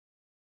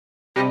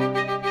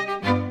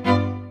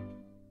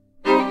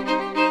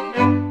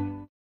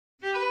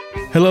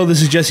Hello,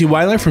 this is Jesse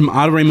Weiler from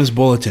Adoremus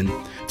Bulletin.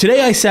 Today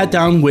I sat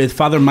down with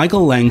Father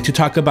Michael Lang to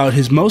talk about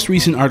his most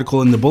recent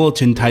article in the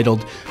Bulletin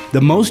titled,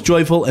 "The Most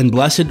Joyful and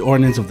Blessed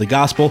Ordinance of the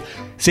Gospel,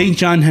 St.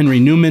 John Henry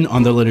Newman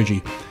on the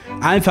Liturgy."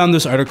 I found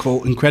this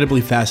article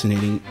incredibly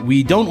fascinating.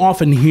 We don't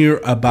often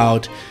hear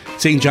about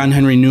St. John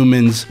Henry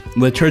Newman's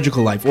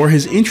liturgical life or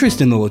his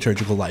interest in the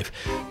liturgical life.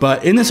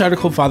 But in this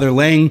article, Father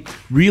Lang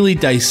really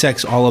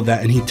dissects all of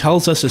that, and he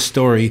tells us a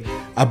story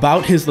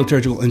about his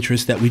liturgical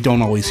interest that we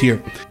don't always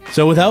hear.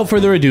 So without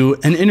further ado,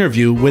 an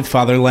interview with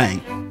Father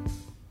Lang.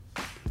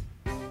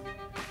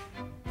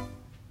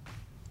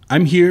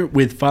 I'm here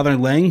with Father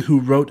Lang, who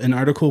wrote an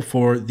article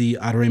for the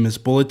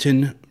Adoremus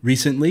Bulletin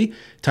recently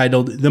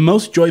titled, "The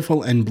Most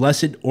Joyful and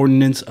Blessed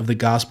Ordinance of the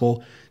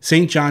Gospel,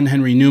 St. John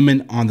Henry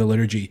Newman on the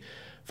Liturgy."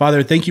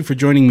 Father, thank you for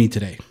joining me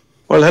today.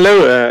 Well,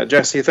 hello,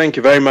 Jesse. Thank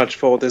you very much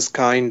for this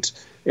kind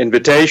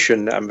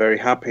invitation. I'm very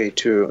happy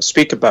to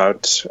speak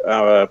about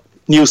our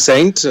new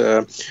saint,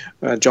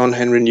 John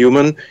Henry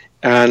Newman,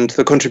 and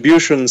the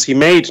contributions he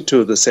made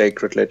to the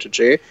sacred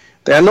liturgy.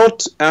 They are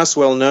not as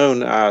well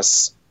known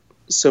as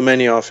so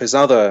many of his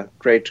other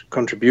great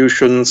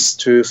contributions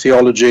to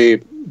theology,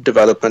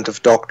 development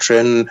of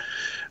doctrine,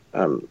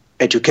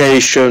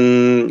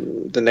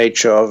 education, the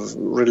nature of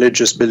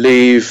religious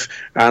belief,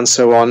 and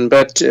so on.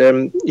 But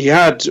he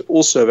had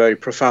also a very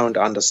profound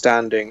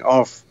understanding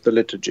of the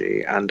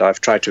liturgy, and I've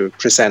tried to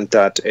present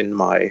that in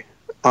my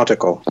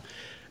article.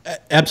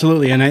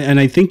 Absolutely, and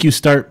I think you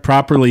start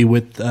properly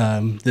with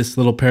this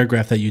little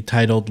paragraph that you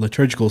titled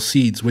 "Liturgical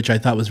Seeds," which I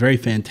thought was very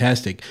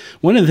fantastic.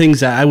 One of the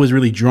things that I was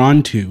really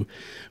drawn to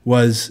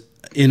was,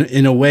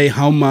 in a way,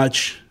 how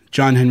much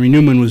John Henry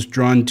Newman was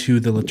drawn to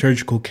the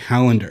liturgical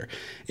calendar,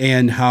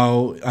 and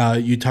how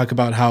you talk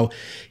about how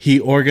he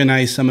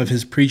organized some of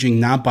his preaching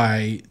not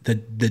by the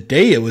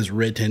day it was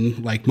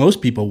written, like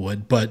most people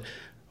would, but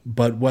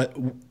what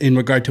in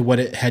regard to what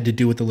it had to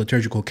do with the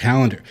liturgical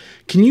calendar.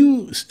 Can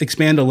you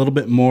expand a little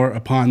bit more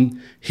upon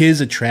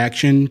his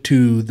attraction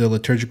to the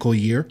liturgical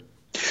year?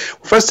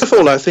 First of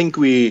all, I think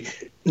we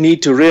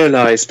need to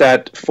realize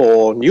that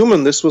for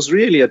Newman, this was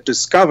really a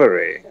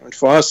discovery. And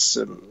for us,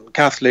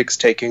 Catholics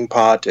taking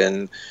part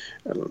in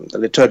the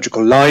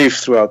liturgical life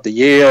throughout the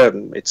year,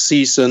 its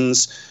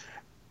seasons,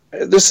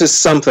 this is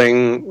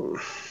something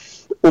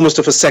almost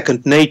of a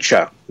second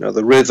nature. You know,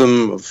 the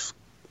rhythm of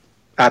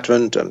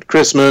Advent and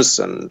Christmas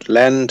and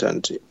Lent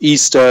and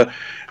Easter,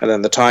 and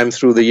then the time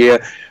through the year.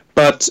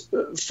 But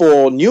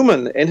for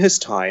Newman in his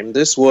time,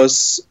 this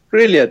was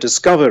really a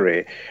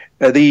discovery.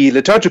 The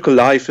liturgical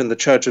life in the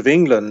Church of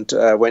England,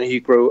 when he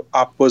grew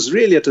up, was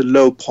really at a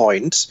low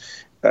point.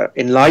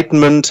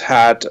 Enlightenment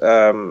had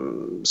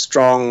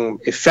strong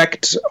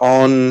effect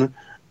on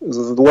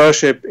the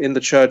worship in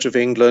the Church of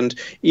England.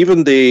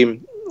 Even the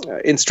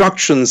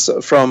instructions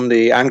from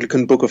the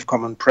Anglican Book of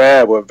Common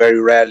Prayer were very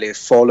rarely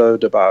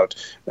followed about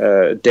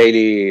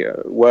daily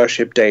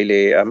worship,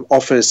 daily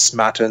office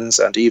matins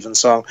and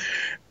evensong.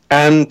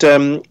 And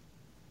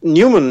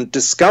Newman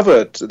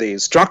discovered the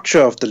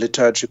structure of the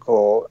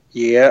liturgical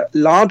year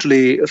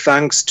largely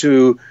thanks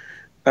to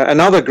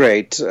another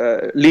great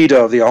leader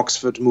of the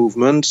Oxford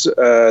movement,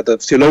 the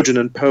theologian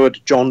and poet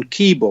John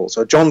Keble.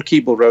 So John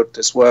Keble wrote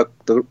this work,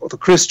 The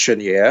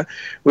Christian Year,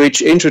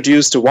 which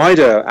introduced a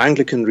wider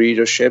Anglican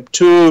readership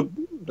to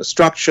the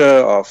structure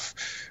of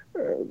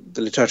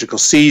the liturgical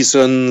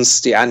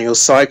seasons, the annual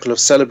cycle of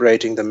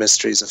celebrating the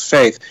mysteries of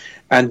faith.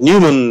 And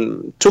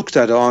Newman took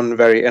that on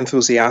very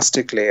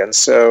enthusiastically, and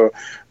so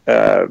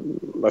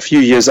a few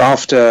years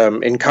after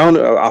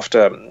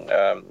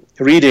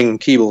reading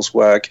Keble's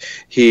work,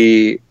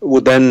 he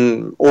would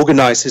then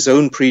organize his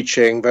own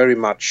preaching very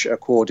much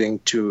according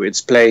to its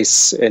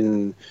place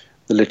in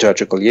the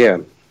liturgical year.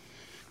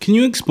 Can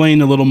you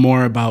explain a little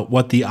more about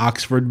what the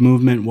Oxford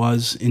movement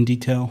was in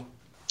detail?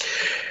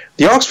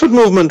 The Oxford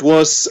movement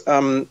was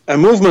a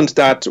movement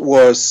that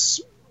was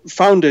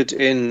founded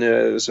in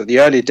the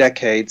early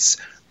decades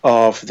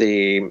of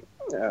the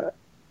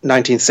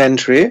 19th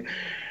century.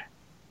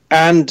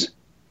 And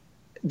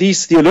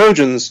these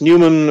theologians,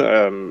 Newman,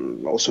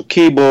 also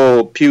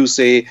Keble,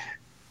 Pusey,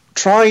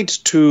 tried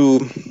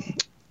to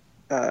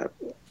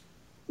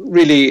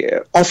really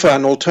offer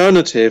an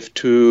alternative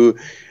to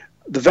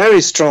the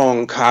very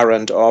strong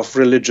current of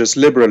religious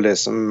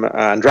liberalism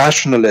and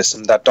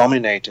rationalism that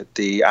dominated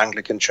the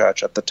Anglican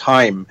Church at the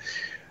time.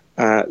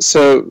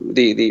 So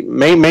the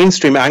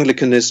mainstream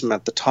Anglicanism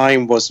at the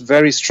time was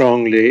very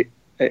strongly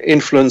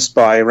influenced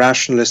by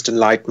rationalist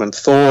Enlightenment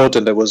thought,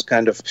 and there was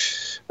kind of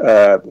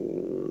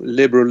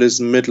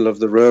liberalism, middle of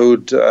the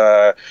road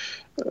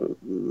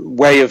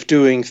way of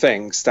doing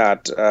things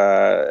that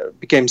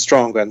became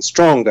stronger and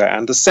stronger,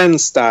 and the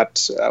sense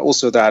that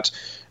also that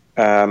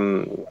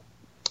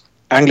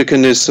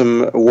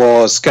Anglicanism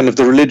was kind of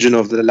the religion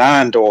of the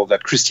land, or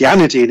that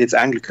Christianity in its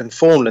Anglican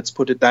form, let's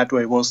put it that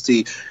way, was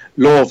the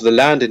law of the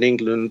land in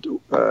England,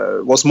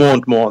 was more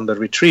and more on the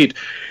retreat.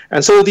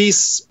 And so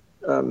these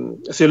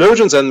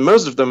theologians, and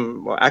most of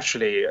them were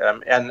actually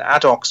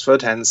at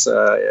Oxford, hence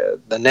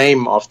the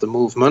name of the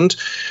movement,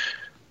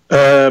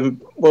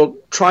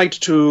 tried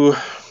to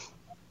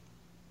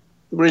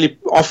really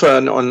offer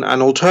an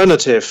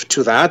alternative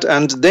to that,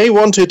 and they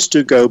wanted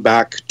to go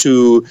back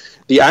to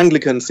the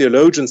Anglican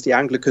theologians, the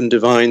Anglican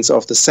divines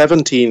of the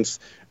 17th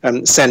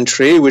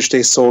century, which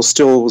they saw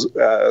still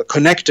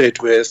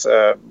connected with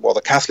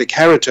the Catholic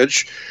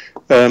heritage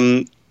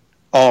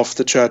of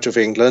the Church of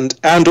England,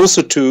 and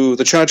also to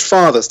the Church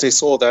Fathers. They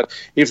saw that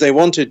if they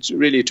wanted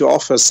really to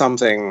offer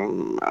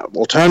something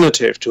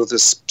alternative to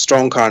this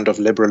strong kind of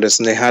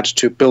liberalism, they had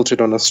to build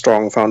it on a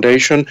strong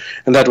foundation,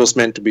 and that was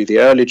meant to be the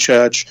early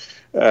Church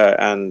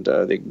and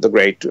the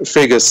great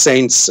figures,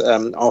 saints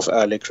of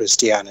early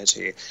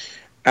Christianity.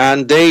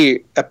 And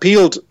they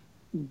appealed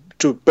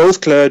to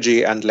both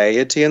clergy and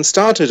laity and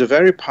started a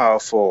very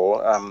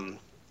powerful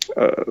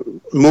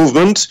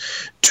movement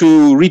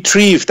to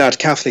retrieve that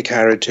Catholic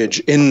heritage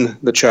in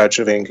the Church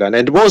of England.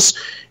 And it was,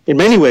 in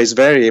many ways,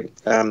 very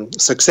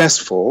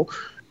successful.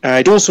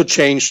 It also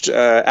changed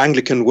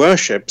Anglican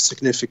worship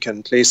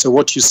significantly. So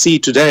what you see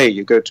today,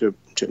 you go to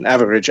an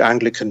average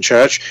Anglican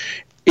church,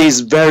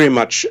 is very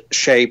much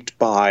shaped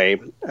by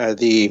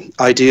the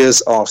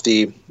ideas of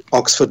the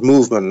Oxford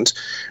movement.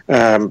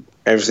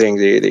 Everything,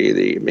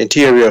 the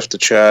interior of the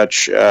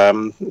church,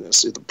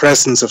 the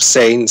presence of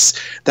saints,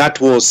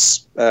 that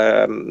was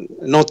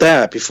not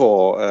there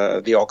before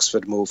the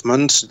Oxford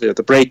movement.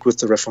 The break with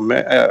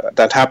the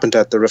that happened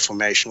at the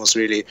Reformation was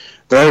really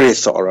very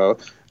thorough.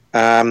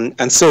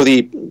 And so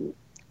the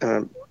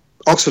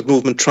Oxford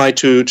movement tried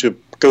to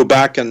go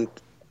back and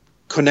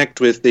connect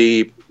with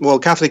the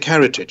Catholic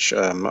heritage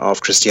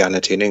of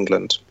Christianity in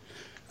England.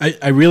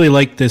 I really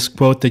like this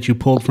quote that you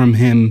pulled from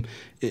him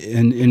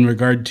in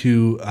regard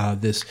to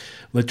this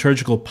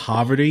liturgical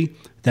poverty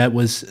that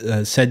was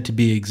said to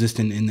be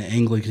existent in the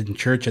Anglican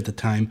Church at the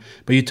time.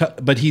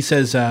 But he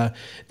says the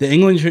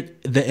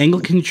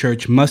Anglican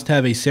Church must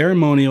have a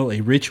ceremonial, a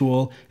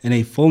ritual, and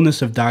a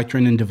fullness of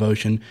doctrine and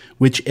devotion,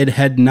 which it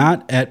had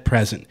not at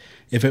present,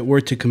 if it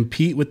were to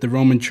compete with the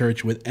Roman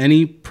Church with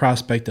any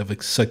prospect of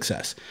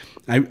success.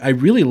 I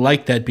really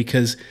like that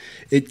because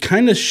it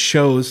kind of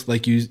shows,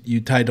 like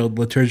you titled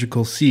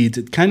Liturgical Seeds,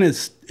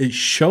 it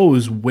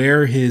shows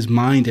where his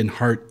mind and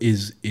heart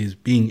is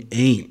being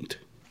aimed.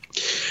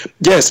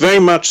 Yes, very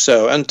much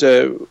so. And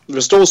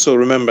must also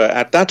remember,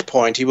 at that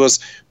point, he was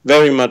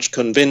very much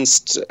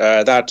convinced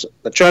that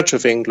the Church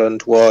of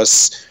England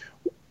was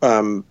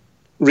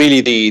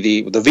really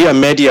the via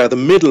media, the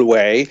middle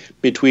way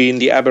between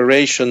the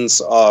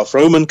aberrations of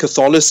Roman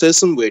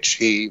Catholicism, which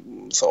he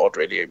thought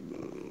really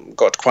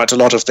got quite a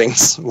lot of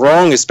things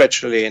wrong,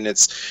 especially in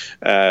its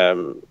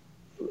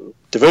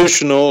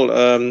devotional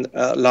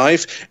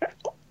life,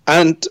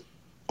 and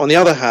on the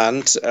other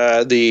hand,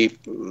 the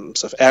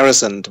sort of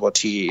errors and what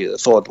he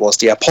thought was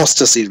the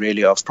apostasy,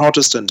 really, of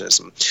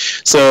Protestantism.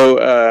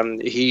 So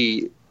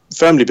he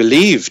firmly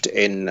believed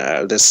in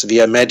this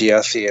via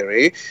media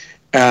theory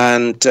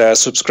and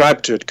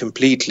subscribed to it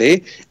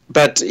completely,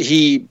 but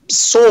he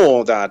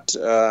saw that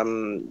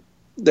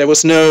there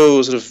was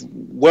no sort of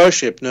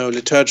worship, no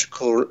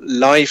liturgical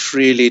life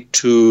really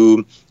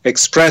to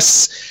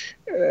express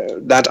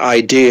that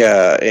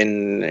idea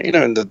in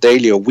the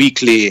daily or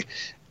weekly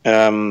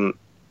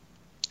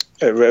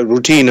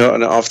routine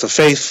of the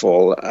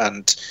faithful.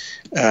 And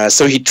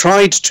so he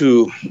tried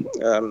to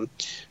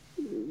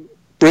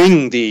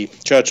bring the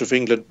Church of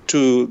England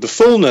to the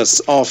fullness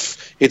of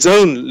its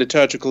own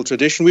liturgical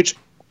tradition, which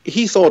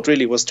he thought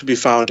really was to be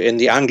found in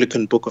the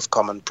Anglican Book of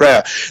Common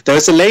Prayer. There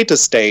is a later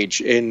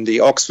stage in the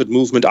Oxford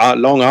movement,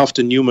 long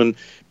after Newman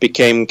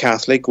became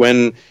Catholic,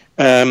 when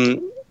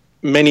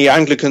many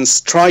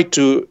Anglicans tried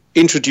to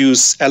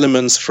introduce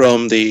elements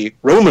from the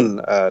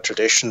Roman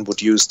tradition,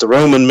 would use the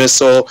Roman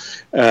Missal,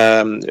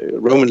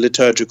 Roman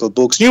liturgical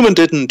books. Newman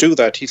didn't do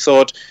that. He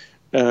thought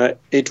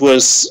it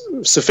was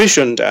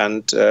sufficient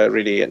and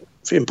really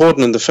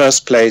important in the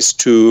first place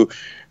to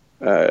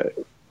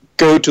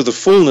go to the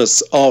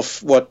fullness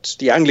of what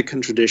the Anglican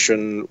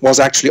tradition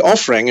was actually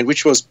offering, and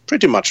which was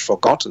pretty much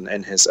forgotten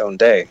in his own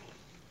day.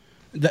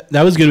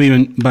 That was going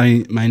to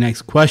be my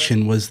next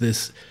question, was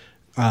this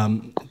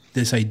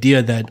this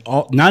idea that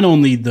not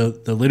only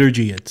the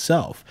liturgy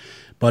itself,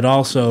 but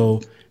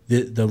also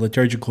the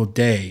liturgical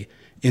day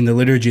in the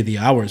Liturgy of the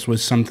Hours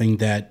was something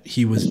that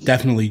he was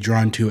definitely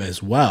drawn to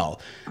as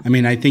well. I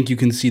mean, I think you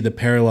can see the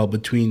parallel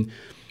between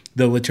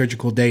the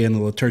liturgical day and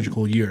the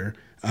liturgical year,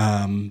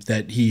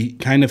 that he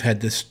kind of had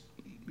this,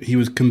 he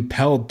was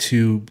compelled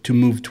to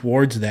move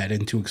towards that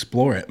and to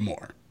explore it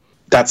more.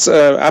 That's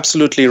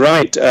absolutely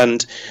right.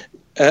 And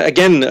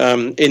again,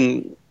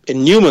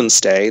 in Newman's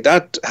day,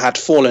 that had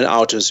fallen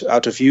out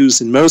of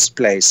use in most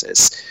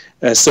places.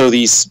 So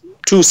these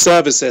two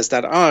services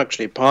that are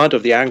actually part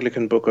of the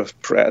Anglican Book of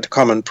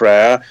Common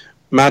Prayer,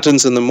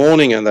 Matins in the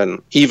morning and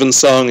then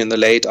Evensong in the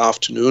late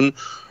afternoon,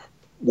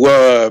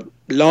 were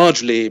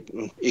largely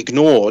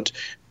ignored.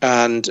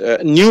 And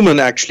Newman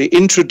actually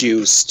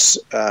introduced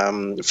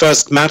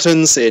first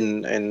Matins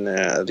in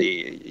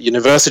the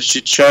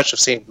University Church of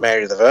St.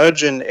 Mary the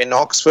Virgin in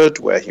Oxford,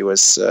 where he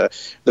was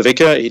the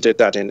vicar. He did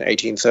that in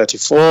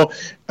 1834.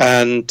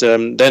 And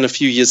then a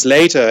few years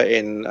later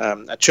in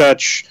a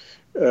church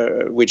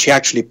which he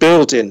actually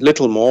built in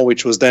Littlemore,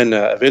 which was then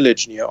a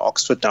village near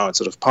Oxford. Now it's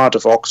sort of part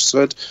of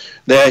Oxford.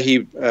 There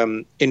he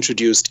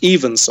introduced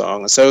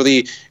evensong. So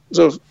the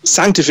sort of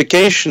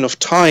sanctification of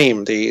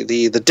time,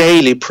 the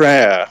daily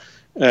prayer,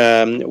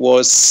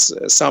 was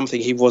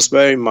something he was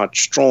very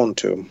much drawn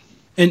to.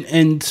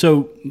 And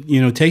so,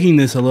 taking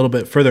this a little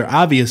bit further,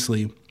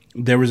 obviously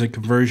there was a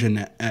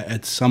conversion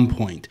at some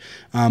point.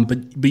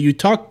 But you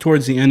talked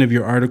towards the end of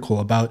your article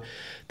about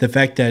the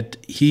fact that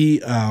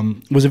he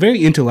was a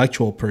very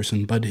intellectual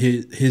person, but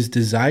his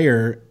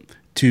desire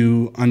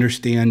to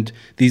understand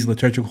these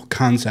liturgical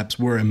concepts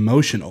were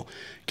emotional.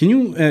 Can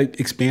you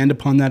expand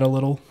upon that a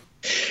little?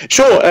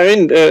 Sure. I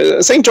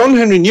mean, St. John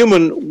Henry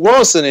Newman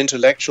was an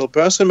intellectual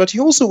person, but he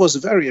also was a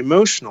very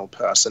emotional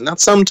person.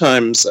 That's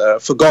sometimes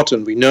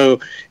forgotten. We know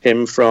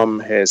him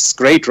from his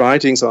great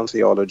writings on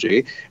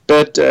theology,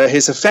 but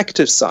his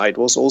affective side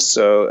was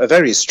also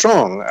very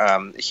strong.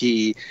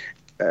 He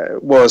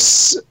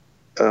was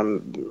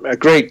a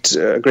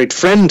great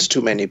friend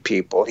to many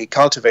people. He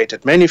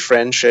cultivated many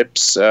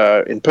friendships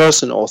in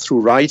person or through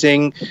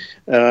writing.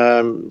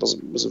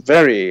 Was a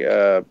very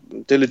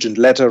diligent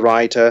letter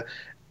writer.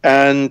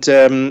 And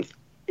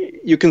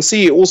you can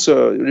see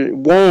also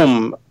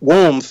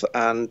warmth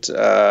and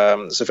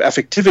sort of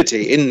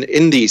affectivity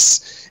in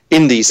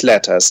these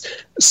letters.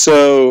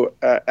 So,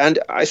 and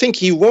I think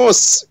he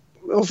was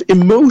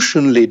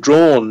emotionally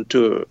drawn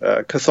to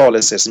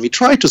Catholicism. He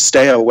tried to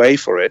stay away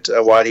from it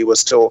while he was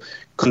still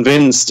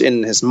convinced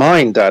in his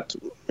mind that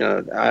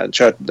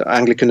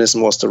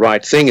Anglicanism was the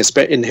right thing,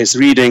 in his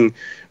reading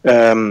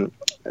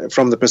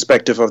from the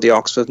perspective of the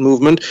Oxford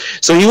movement.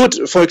 So he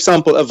would, for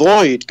example,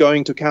 avoid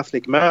going to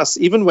Catholic Mass.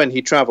 Even when he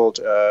traveled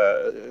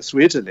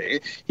through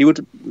Italy, he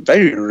would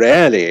very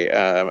rarely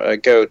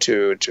go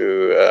to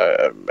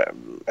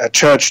a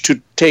church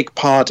to take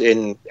part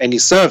in any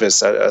service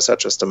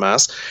such as the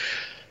Mass.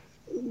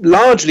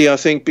 Largely, I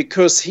think,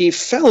 because he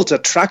felt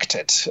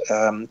attracted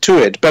to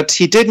it, but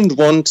he didn't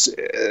want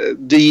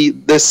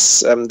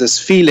this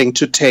feeling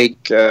to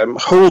take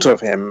hold of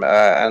him,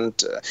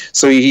 and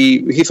so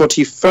he thought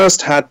he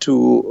first had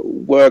to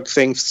work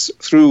things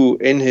through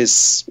in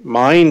his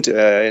mind,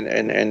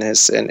 in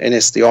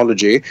his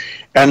theology,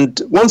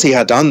 and once he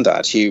had done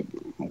that, he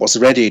was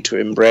ready to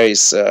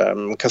embrace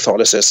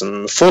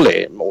Catholicism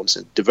fully,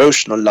 also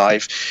devotional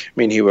life. I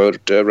mean, he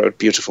wrote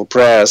beautiful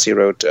prayers, he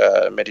wrote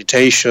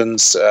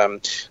meditations.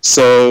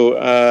 So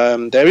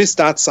there is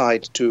that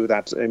side to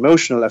that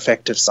emotional,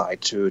 affective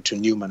side to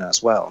Newman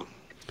as well.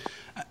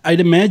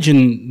 I'd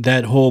imagine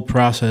that whole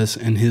process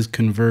and his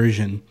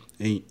conversion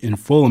in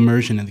full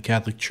immersion in the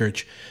Catholic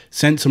Church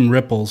sent some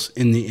ripples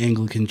in the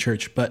Anglican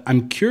Church. But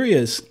I'm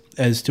curious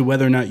as to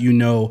whether or not you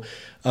know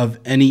of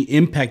any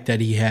impact that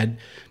he had,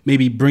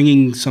 maybe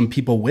bringing some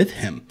people with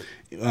him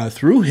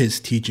through his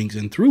teachings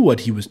and through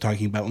what he was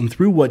talking about and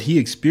through what he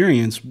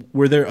experienced.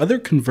 Were there other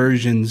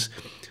conversions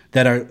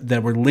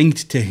that were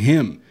linked to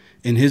him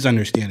in his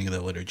understanding of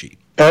the liturgy?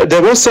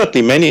 There were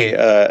certainly many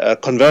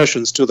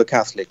conversions to the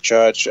Catholic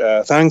Church,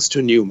 thanks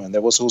to Newman.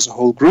 There was also a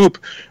whole group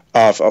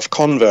of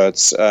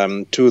converts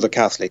to the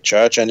Catholic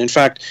Church. And in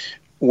fact,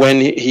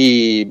 when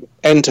he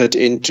entered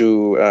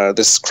into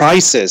this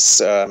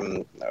crisis,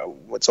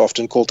 what's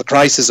often called the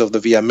crisis of the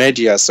Via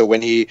Media, so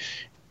when he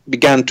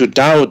began to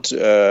doubt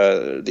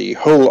the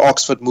whole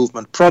Oxford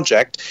movement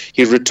project,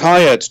 he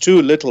retired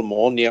to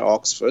Littlemore near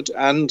Oxford,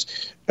 and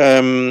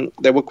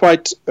there were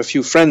quite a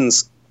few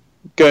friends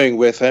going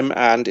with him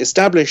and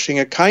establishing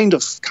a kind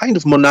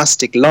of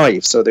monastic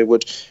life. So they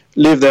would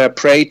live there,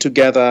 pray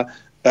together,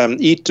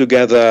 eat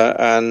together,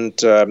 and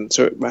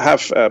so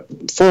have a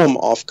form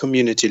of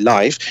community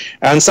life.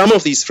 And some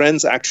of these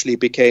friends actually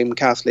became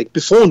Catholic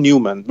before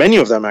Newman. Many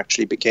of them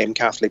actually became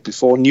Catholic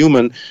before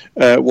Newman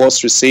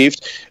was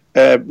received.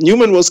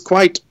 Newman was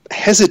quite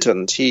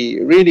hesitant. He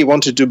really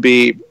wanted to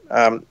be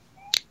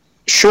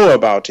sure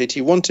about it.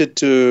 He wanted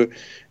to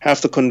have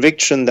the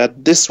conviction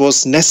that this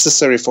was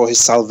necessary for his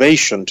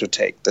salvation to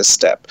take this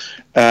step.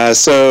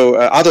 So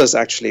others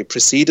actually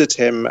preceded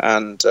him,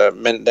 and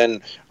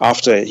then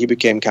after he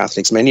became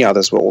Catholics, many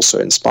others were also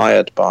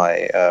inspired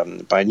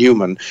by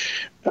Newman.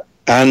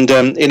 And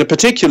in a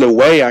particular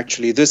way,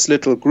 actually, this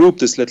little group,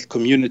 this little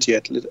community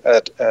at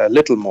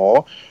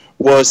Littlemore,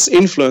 was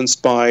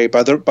influenced by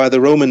the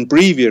Roman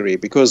breviary,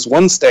 because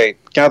once they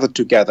gathered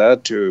together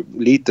to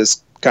lead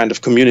this kind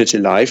of community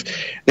life,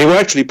 they were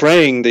actually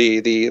praying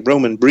the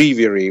Roman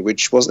breviary,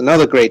 which was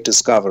another great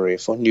discovery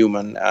for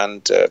Newman,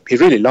 and he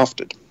really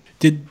loved it.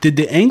 Did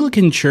the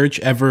Anglican Church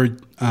ever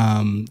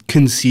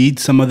concede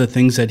some of the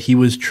things that he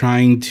was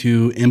trying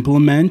to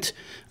implement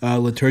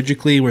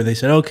liturgically, where they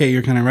said, okay,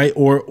 you're kind of right,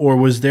 or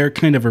was there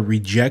kind of a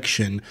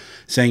rejection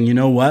saying, you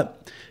know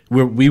what,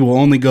 we will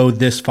only go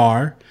this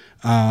far?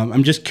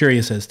 I'm just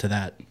curious as to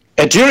that.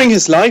 During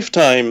his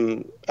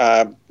lifetime,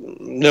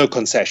 no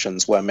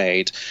concessions were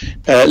made.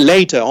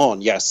 Later on,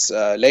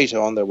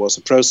 there was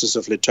a process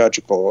of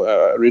liturgical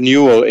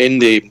renewal in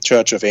the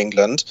Church of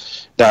England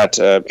that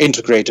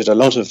integrated a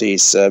lot of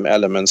these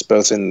elements,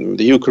 both in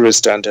the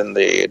Eucharist and in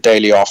the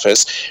daily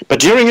office. But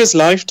during his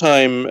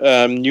lifetime,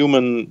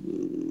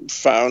 Newman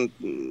found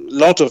a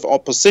lot of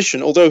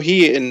opposition, although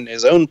he, in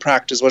his own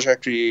practice, was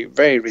actually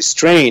very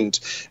restrained.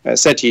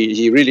 Said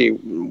he really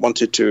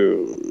wanted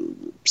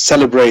to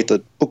celebrate the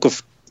Book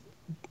of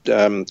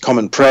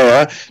Common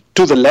Prayer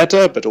to the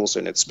letter, but also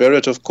in its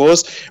spirit, of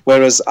course,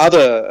 whereas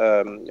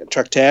other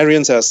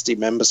Tractarians, as the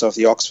members of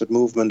the Oxford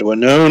movement were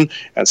known,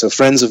 and so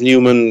friends of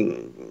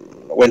Newman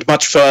went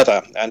much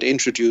further and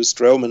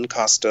introduced Roman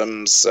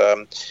customs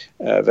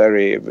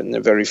very,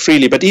 very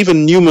freely. But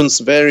even Newman's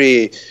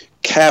very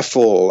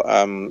careful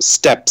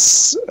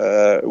steps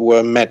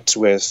were met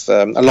with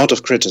a lot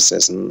of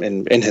criticism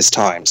in his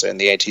time, so in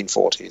the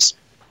 1840s.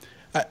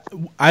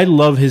 I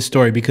love his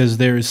story because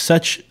there is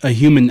such a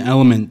human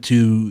element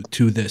to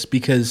this,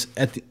 because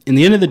in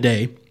the end of the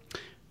day,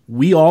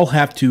 we all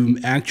have to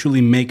actually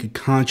make a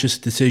conscious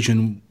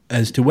decision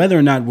as to whether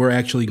or not we're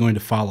actually going to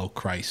follow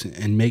Christ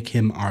and make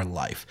him our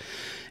life.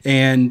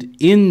 And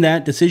in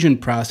that decision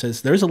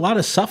process, there's a lot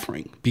of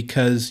suffering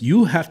because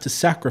you have to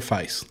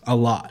sacrifice a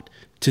lot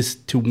to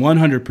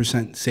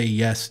 100% say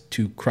yes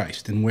to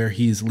Christ and where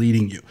he is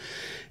leading you.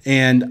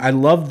 And I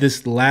love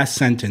this last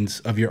sentence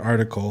of your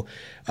article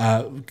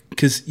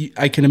because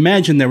I can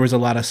imagine there was a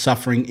lot of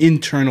suffering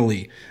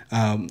internally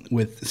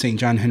with St.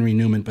 John Henry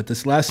Newman. But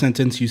this last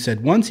sentence, you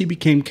said, once he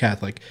became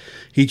Catholic,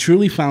 he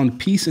truly found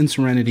peace and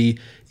serenity,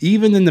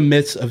 even in the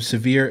midst of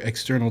severe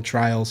external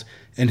trials,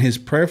 and his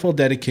prayerful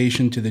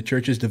dedication to the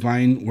Church's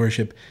divine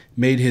worship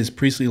made his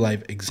priestly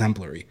life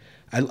exemplary.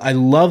 I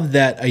love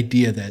that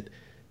idea that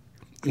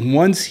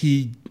once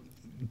he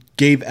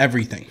gave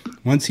everything,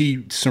 once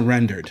he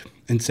surrendered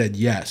and said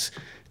yes,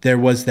 there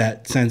was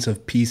that sense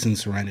of peace and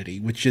serenity,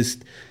 which is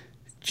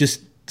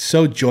just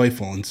so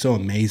joyful and so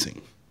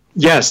amazing.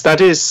 Yes,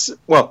 that is,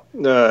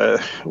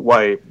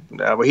 why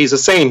he's a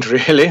saint,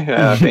 really.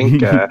 I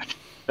think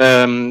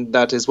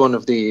that is one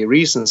of the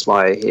reasons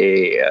why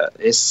he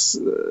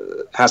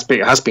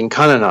has been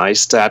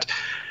canonized, that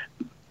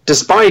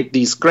despite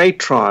these great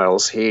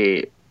trials,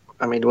 he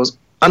was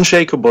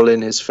unshakable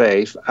in his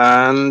faith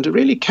and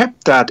really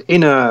kept that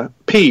inner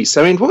peace.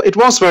 I mean, it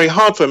was very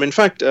hard for him. In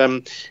fact,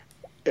 the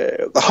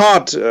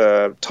hard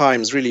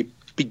times really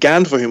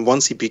began for him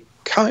once he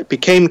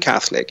became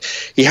Catholic.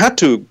 He had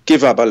to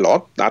give up a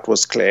lot, that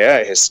was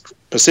clear. His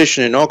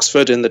position in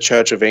Oxford in the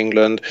Church of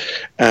England,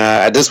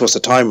 this was a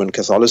time when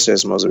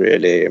Catholicism was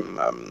really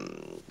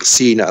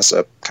seen as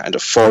a kind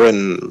of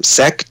foreign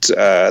sect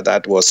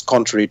that was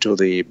contrary to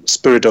the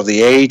spirit of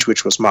the age,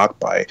 which was marked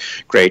by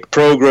great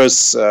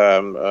progress,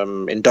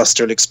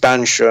 industrial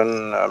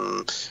expansion,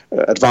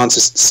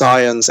 advances in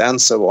science,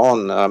 and so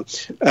on.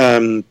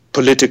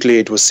 Politically,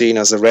 it was seen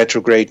as a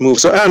retrograde move.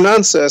 So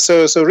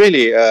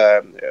really,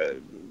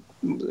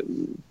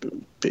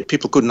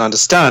 people couldn't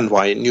understand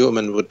why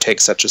Newman would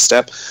take such a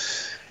step.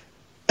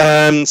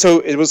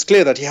 So it was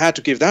clear that he had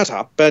to give that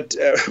up. But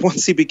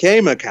once he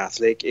became a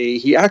Catholic,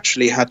 he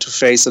actually had to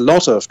face a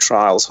lot of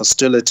trials,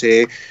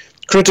 hostility,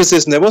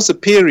 criticism. There was a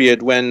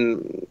period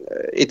when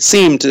it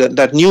seemed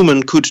that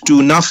Newman could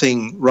do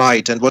nothing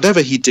right, and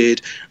whatever he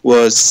did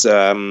was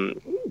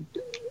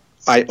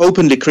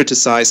openly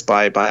criticized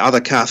by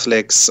other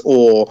Catholics,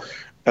 or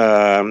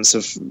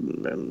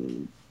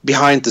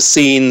behind the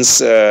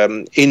scenes,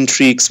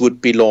 intrigues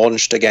would be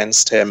launched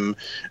against him.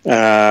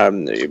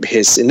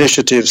 His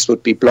initiatives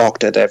would be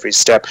blocked at every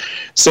step.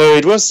 So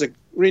it was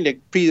really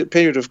a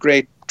period of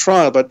great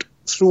trial. But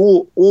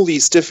through all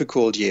these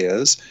difficult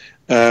years,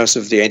 sort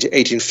of the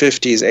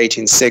 1850s,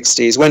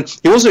 1860s, when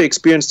he also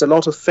experienced a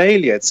lot of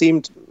failure, it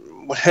seemed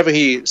whatever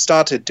he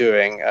started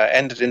doing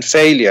ended in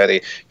failure.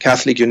 The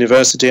Catholic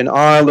University in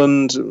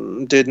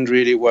Ireland didn't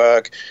really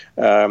work.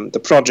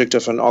 The project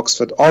of an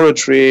Oxford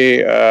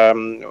oratory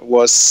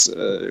was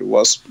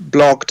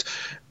blocked.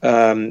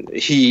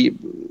 He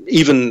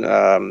even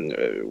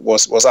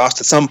was asked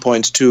at some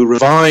point to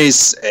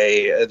revise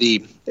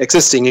the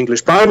existing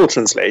English Bible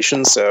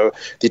translation, so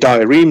the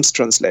Dire Reams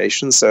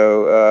translation.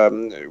 So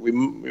we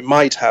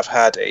might have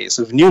had a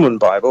sort of Newman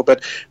Bible,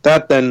 but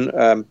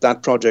that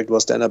project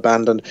was then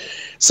abandoned.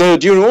 So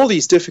during all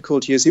these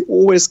difficult years, he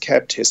always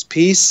kept his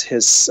peace,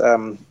 his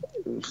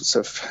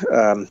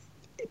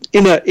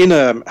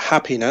inner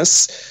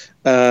happiness.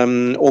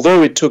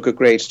 Although it took a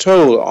great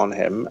toll on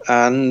him,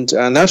 and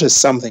that is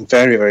something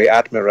very, very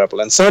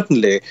admirable. And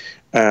certainly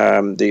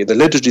the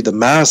liturgy, the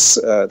Mass,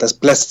 the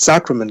Blessed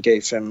Sacrament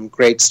gave him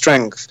great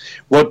strength.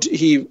 What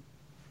he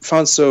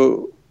found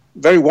so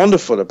very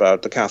wonderful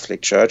about the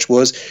Catholic Church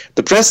was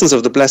the presence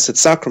of the Blessed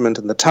Sacrament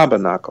in the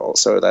tabernacle,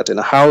 so that in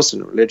a house,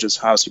 in a religious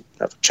house, you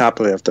have a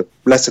chapel, you have the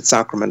Blessed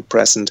Sacrament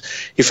present.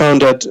 He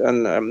found that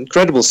an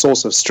incredible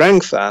source of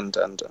strength and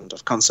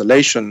of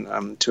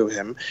consolation to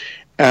him.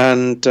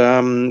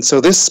 And so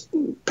this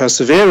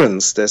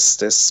perseverance,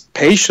 this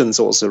patience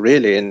also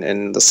really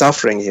in the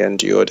suffering he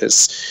endured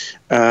is,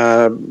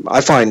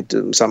 I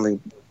find something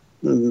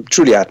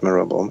truly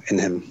admirable in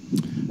him.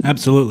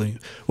 Absolutely.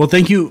 Well,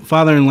 thank you,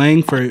 Father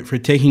Lang, for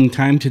taking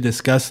time to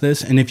discuss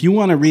this. And if you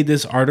want to read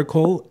this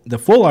article, the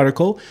full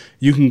article,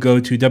 you can go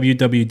to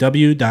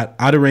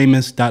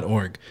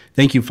www.adoramus.org.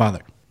 Thank you, Father.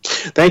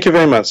 Thank you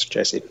very much,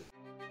 Jesse.